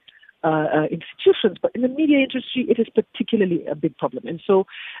all institutions, but in the media industry, it is particularly a big problem. And so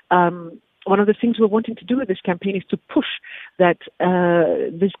one of the things we're wanting to do with this campaign is to push that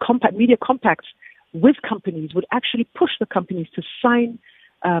this media compacts with companies would actually push the companies to sign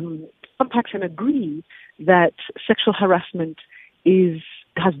compacts and agree that sexual harassment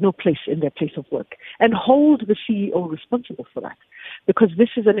has no place in their place of work, and hold the CEO responsible for that. Because this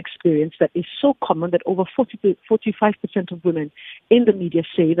is an experience that is so common that over 40 to 45% of women in the media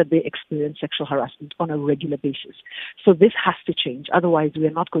say that they experience sexual harassment on a regular basis. So this has to change. Otherwise, we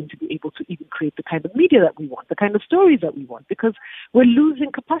are not going to be able to even create the kind of media that we want, the kind of stories that we want, because we're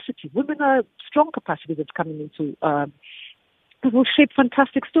losing capacity. Women are strong capacity that's coming into that will shape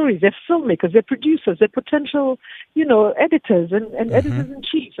fantastic stories. They're filmmakers, they're producers, they're potential, editors and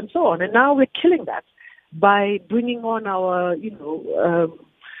editors-in-chief and so on. And now we're killing that by bringing on our,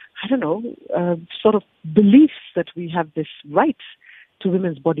 sort of beliefs that we have this right to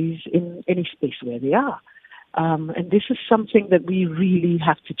women's bodies in any space where they are. And this is something that we really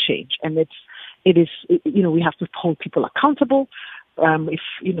have to change. And we have to hold people accountable. If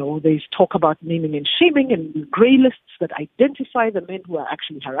there's talk about naming and shaming and grey lists that identify the men who are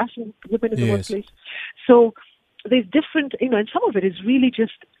actually harassing women in the workplace. So there's different, and some of it is really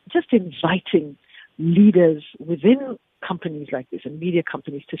just inviting leaders within companies like this and media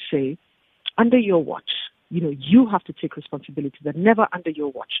companies to say, under your watch, you have to take responsibility that never under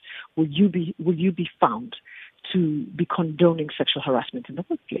your watch will you be found to be condoning sexual harassment in the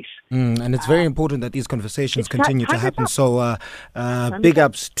workplace. And it's very important that these conversations continue to happen. So big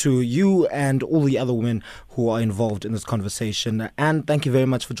ups to you and all the other women who are involved in this conversation. And thank you very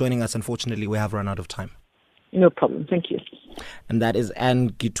much for joining us. Unfortunately, we have run out of time. No problem. Thank you. And that is Anne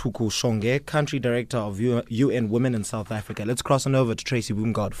Gituku Shonge, Country Director of UN Women in South Africa. Let's cross on over to Tracy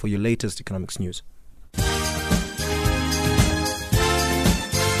Boomgard for your latest economics news.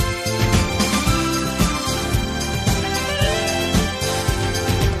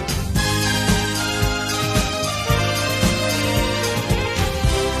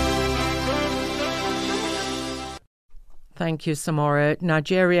 Thank you, Samora.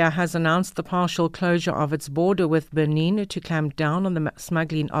 Nigeria has announced the partial closure of its border with Benin to clamp down on the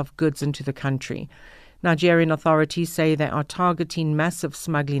smuggling of goods into the country. Nigerian authorities say they are targeting massive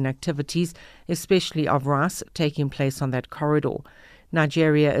smuggling activities, especially of rice, taking place on that corridor.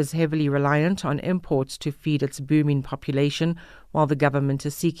 Nigeria is heavily reliant on imports to feed its booming population, while the government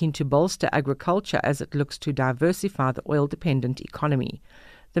is seeking to bolster agriculture as it looks to diversify the oil-dependent economy.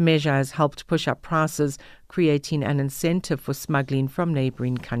 The measure has helped push up prices, creating an incentive for smuggling from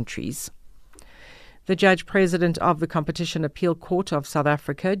neighbouring countries. The Judge President of the Competition Appeal Court of South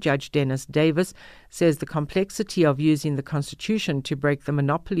Africa, Judge Dennis Davis, says the complexity of using the Constitution to break the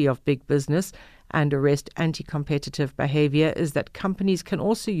monopoly of big business and arrest anti-competitive behaviour is that companies can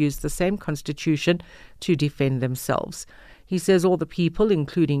also use the same Constitution to defend themselves. He says all the people,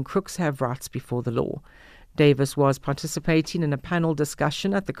 including crooks, have rights before the law. Davis was participating in a panel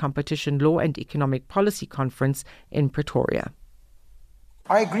discussion at the Competition Law and Economic Policy Conference in Pretoria.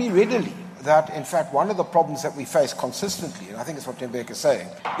 I agree readily that, in fact, one of the problems that we face consistently, and I think it's what Tembeck is saying,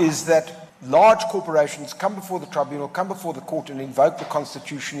 is that large corporations come before the tribunal, come before the court and invoke the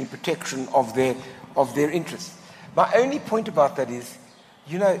Constitution in protection of their interests. My only point about that is,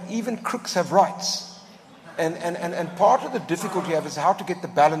 even crooks have rights. And part of the difficulty you have is how to get the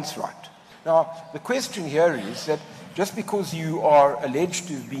balance right. Now, the question here is that just because you are alleged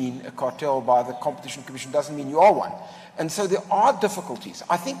to have been a cartel by the Competition Commission doesn't mean you are one. And so there are difficulties.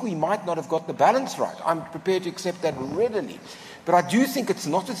 I think we might not have got the balance right. I'm prepared to accept that readily. But I do think it's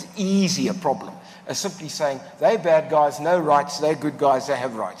not as easy a problem as simply saying, they're bad guys, no rights, they're good guys, they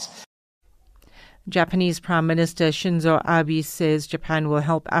have rights. Japanese Prime Minister Shinzo Abe says Japan will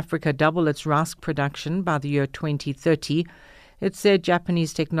help Africa double its rice production by the year 2030. It said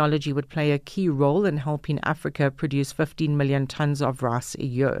Japanese technology would play a key role in helping Africa produce 15 million tons of rice a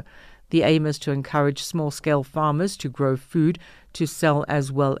year. The aim is to encourage small-scale farmers to grow food to sell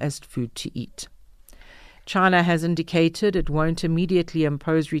as well as food to eat. China has indicated it won't immediately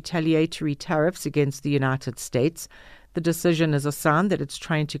impose retaliatory tariffs against the United States. The decision is a sign that it's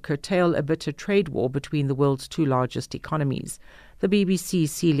trying to curtail a bitter trade war between the world's two largest economies. The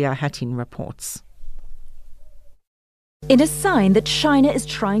BBC's Celia Hattin reports. In a sign that China is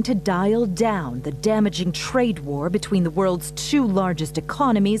trying to dial down the damaging trade war between the world's two largest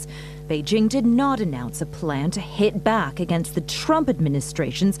economies, Beijing did not announce a plan to hit back against the Trump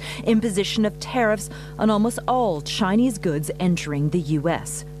administration's imposition of tariffs on almost all Chinese goods entering the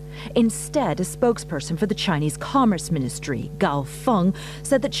U.S. Instead, a spokesperson for the Chinese Commerce Ministry, Gao Feng,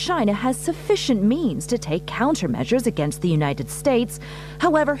 said that China has sufficient means to take countermeasures against the United States.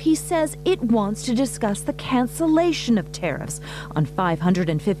 However, he says it wants to discuss the cancellation of tariffs on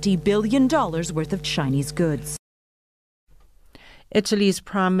 $550 billion worth of Chinese goods. Italy's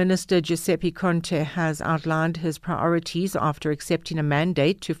Prime Minister Giuseppe Conte has outlined his priorities after accepting a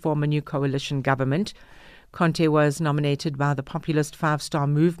mandate to form a new coalition government. Conte was nominated by the populist Five Star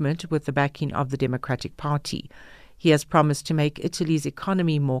Movement with the backing of the Democratic Party. He has promised to make Italy's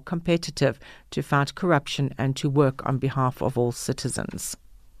economy more competitive, to fight corruption and to work on behalf of all citizens.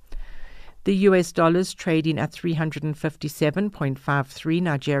 The US dollar is trading at 357.53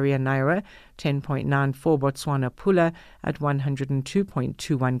 Nigerian naira, 10.94 Botswana pula, at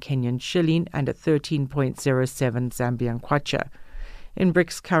 102.21 Kenyan shilling, and at 13.07 Zambian kwacha. In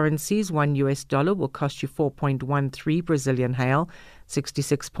BRICS currencies, $1 will cost you 4.13 Brazilian real,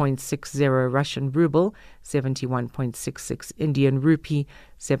 66.60 Russian ruble, 71.66 Indian rupee,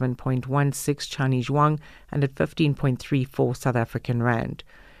 7.16 Chinese yuan, and at 15.34 South African rand.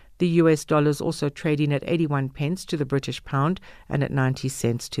 The US dollar is also trading at 81 pence to the British pound and at 90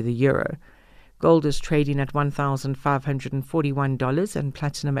 cents to the euro. Gold is trading at $1,541 and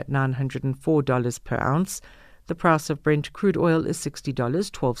platinum at $904 per ounce. The price of Brent crude oil is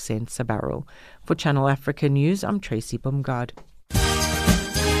 $60.12 a barrel. For Channel Africa News, I'm Tracy Bumgard.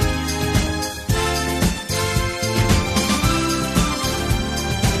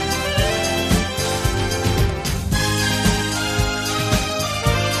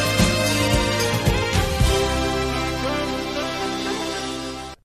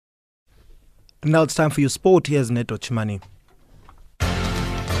 Now it's time for your sport. Here's Neto Chimani.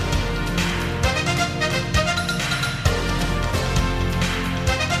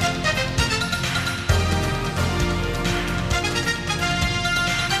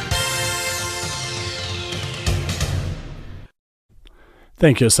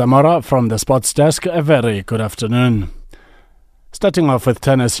 Thank you, Samara. From the Sports Desk, a very good afternoon. Starting off with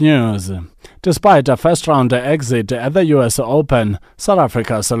tennis news. Despite a first-round exit at the US Open, South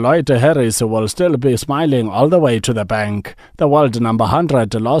Africa's Lloyd Harris will still be smiling all the way to the bank. The world number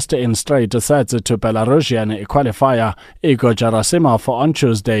 100 lost in straight sets to Belarusian qualifier Igor Gerasimov on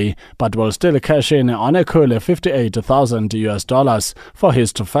Tuesday, but will still cash in on a cool $58,000 for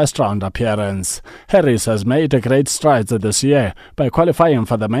his first-round appearance. Harris has made great strides this year by qualifying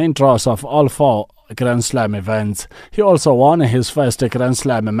for the main draws of all four Grand Slam events. He also won his first Grand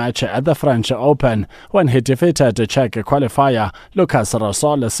Slam match at the French Open when he defeated Czech qualifier Lucas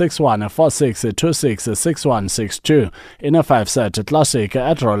Rosol 6-1, 4-6, 2-6, 6-1, 6-2 in a 5-set classic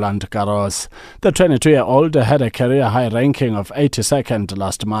at Roland Garros. The 22-year-old had a career-high ranking of 82nd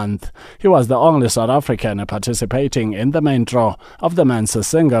last month. He was the only South African participating in the main draw of the men's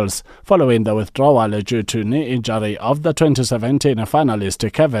singles, following the withdrawal due to knee injury of the 2017 finalist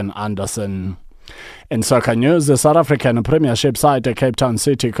Kevin Anderson. In soccer news, the South African Premiership side Cape Town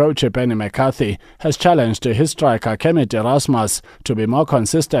City coach Benny McCarthy has challenged his striker Kenneth Erasmus to be more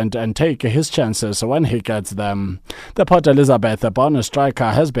consistent and take his chances when he gets them. The Port Elizabeth-born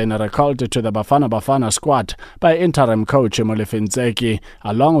striker has been recalled to the Bafana squad by interim coach Molefi Ntseki,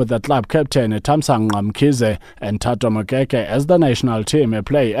 along with the club captain Thamsanqa Mkhize and Tato Mokeke, as the national team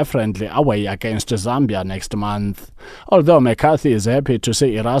play a friendly away against Zambia next month. Although McCarthy is happy to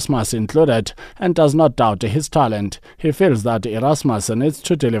see Erasmus included and does not doubt his talent, he feels that Erasmus needs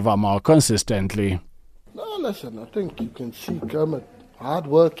to deliver more consistently. No, listen, I think you can see Kermit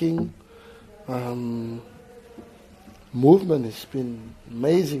hard-working. Movement has been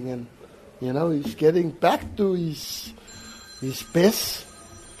amazing, and he's getting back to his best.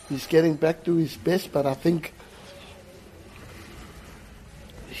 He's getting back to his best, but I think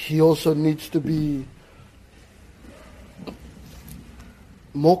he also needs to be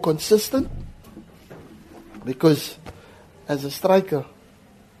more consistent, because as a striker,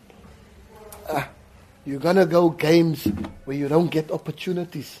 you're going to go games where you don't get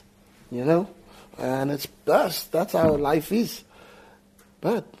opportunities, and that's how life is.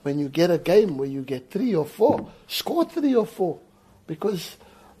 But when you get a game where you get 3 or 4, score 3 or 4, because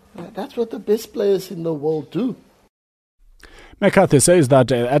that's what the best players in the world do. McCarthy says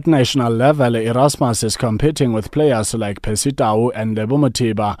that at national level, Erasmus is competing with players like Pesitau and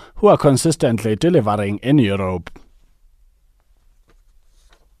Lebumutiba, who are consistently delivering in Europe.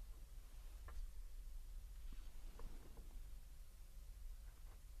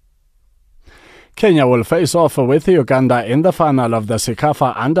 Kenya will face off with Uganda in the final of the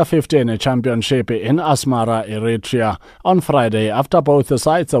CECAFA Under-15 Championship in Asmara, Eritrea, on Friday, after both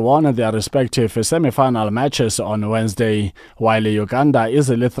sides won their respective semi-final matches on Wednesday. While Uganda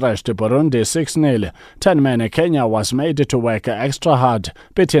easily thrashed Burundi 6-0, 10-man Kenya was made to work extra hard,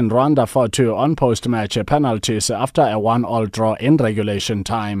 beating Rwanda 4-2 on post-match penalties after a 1-1 draw in regulation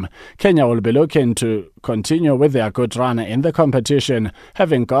time. Kenya will be looking to continue with their good run in the competition,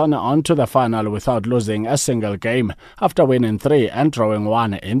 having gone on to the final without losing a single game after winning 3 and drawing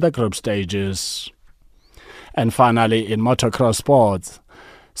 1 in the group stages. And finally, in motocross sports,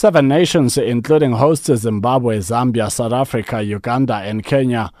 7 nations, including hosts Zimbabwe, Zambia, South Africa, Uganda and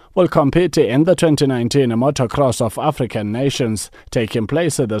Kenya, will compete in the 2019 Motocross of African Nations, taking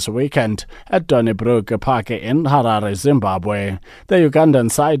place this weekend at Donnybrook Park in Harare, Zimbabwe. The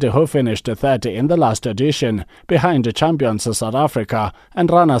Ugandan side, who finished third in the last edition, behind champions South Africa and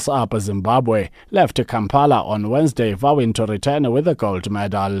runners-up Zimbabwe, left Kampala on Wednesday, vowing to return with a gold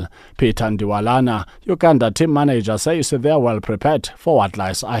medal. Peter Ndiwalana, Uganda team manager, says they are well prepared for what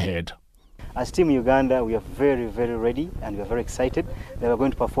lies ahead. As Team Uganda, we are very, very ready and we are very excited that we are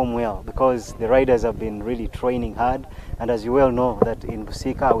going to perform well because the riders have been really training hard, and as you well know that in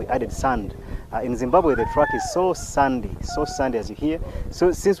Busika we added sand. In Zimbabwe the track is so sandy as you hear.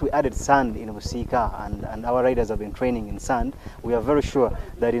 So since we added sand in Busika and our riders have been training in sand, we are very sure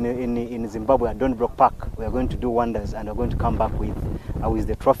that in Zimbabwe at Donnybrook Park we are going to do wonders and we are going to come back with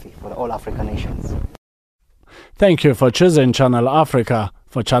the trophy for the All African Nations. Thank you for choosing Channel Africa.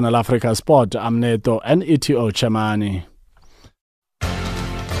 For Channel Africa Sport, I'm Neto Neto Chamani.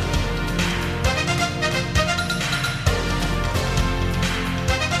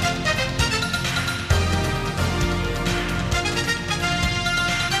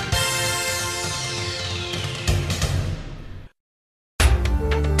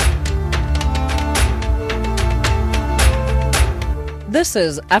 This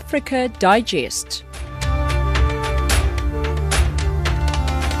is Africa Digest.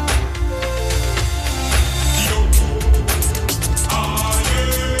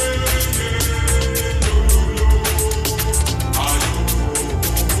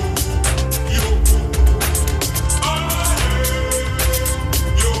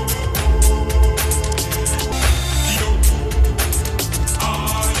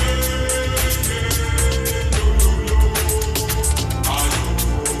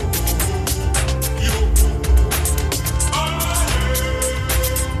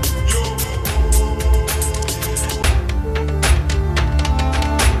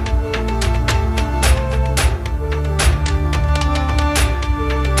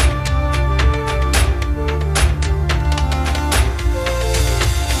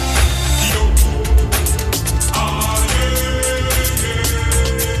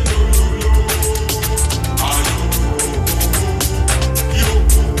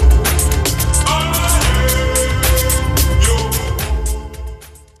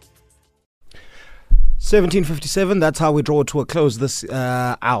 $17.57, that's how we draw to a close this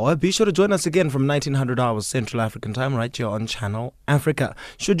hour. Be sure to join us again from 1900 hours Central African time right here on Channel Africa.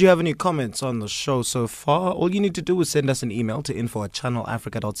 Should you have any comments on the show so far, all you need to do is send us an email to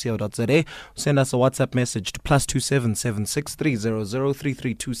info@channelafrica.co.za. Send us a WhatsApp message to +27 76300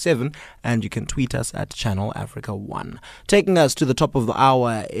 3327, and you can tweet us at Channel Africa 1. Taking us to the top of the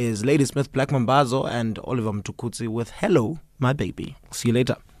hour is Ladysmith, Black Mambazo and Oliver Mtukudzi with Hello, My Baby. See you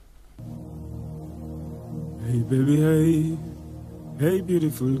later. Hey baby, hey, hey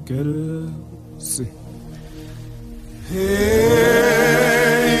beautiful girl, see.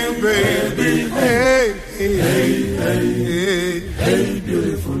 Hey baby, hey, hey, hey, hey, hey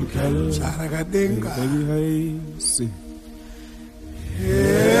beautiful girl, baby, hey, see.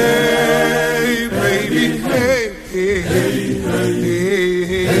 Hey baby, hey, hey, hey,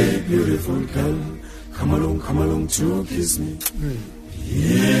 hey, hey beautiful girl, come along to kiss me.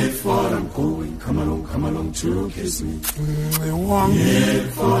 Yeah, for I'm going, come along to kiss me. Yeah,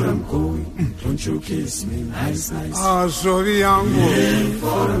 for I'm going, don't you kiss me, nice. Ah, sorry, yeah,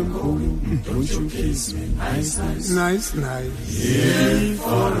 for I'm going, don't you kiss me, nice. Yeah,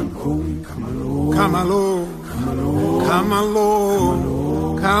 for I'm going, come along,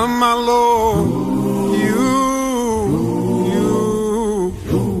 you,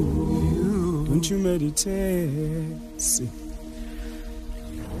 don't you meditate, see.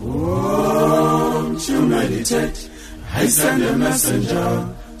 Won't you meditate? I send a messenger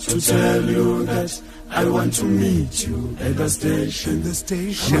to tell you that I want to meet you at the station.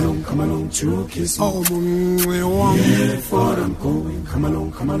 Come along to kiss me. Yeah, for I'm going. Come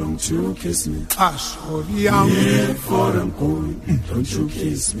along to kiss me. Yeah, for I'm going. Don't you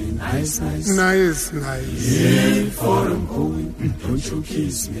kiss me, nice. Yeah, for I'm going. Don't you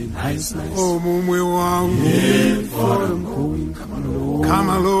kiss me, nice. Yeah, for I'm going. Come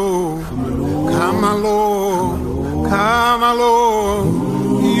along.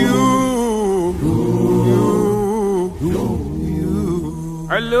 You.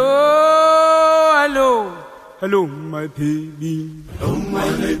 Hello, my baby. Hello, my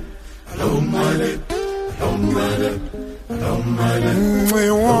lip. Hello, my lip. Hello, my lip. Hello, my lip. Hello,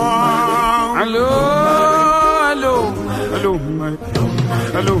 my lip. Hello, my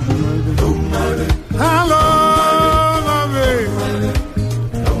lip. Hello, my baby.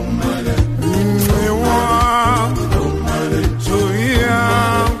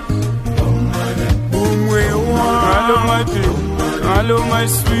 hello my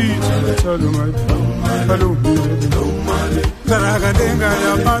sweet, hello my hello Taragandenga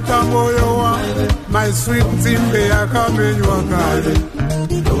ya pata moyo wa my sweet Zimbe ya kamenywa kale.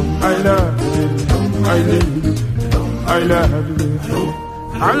 I love you, I need you, I love you.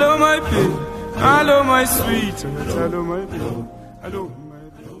 Hello my baby, hello my sweet, hello my baby, hello.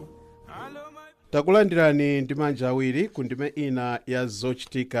 Takulandirani ndi manja awiri ku ndime ina ya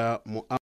zochitika mu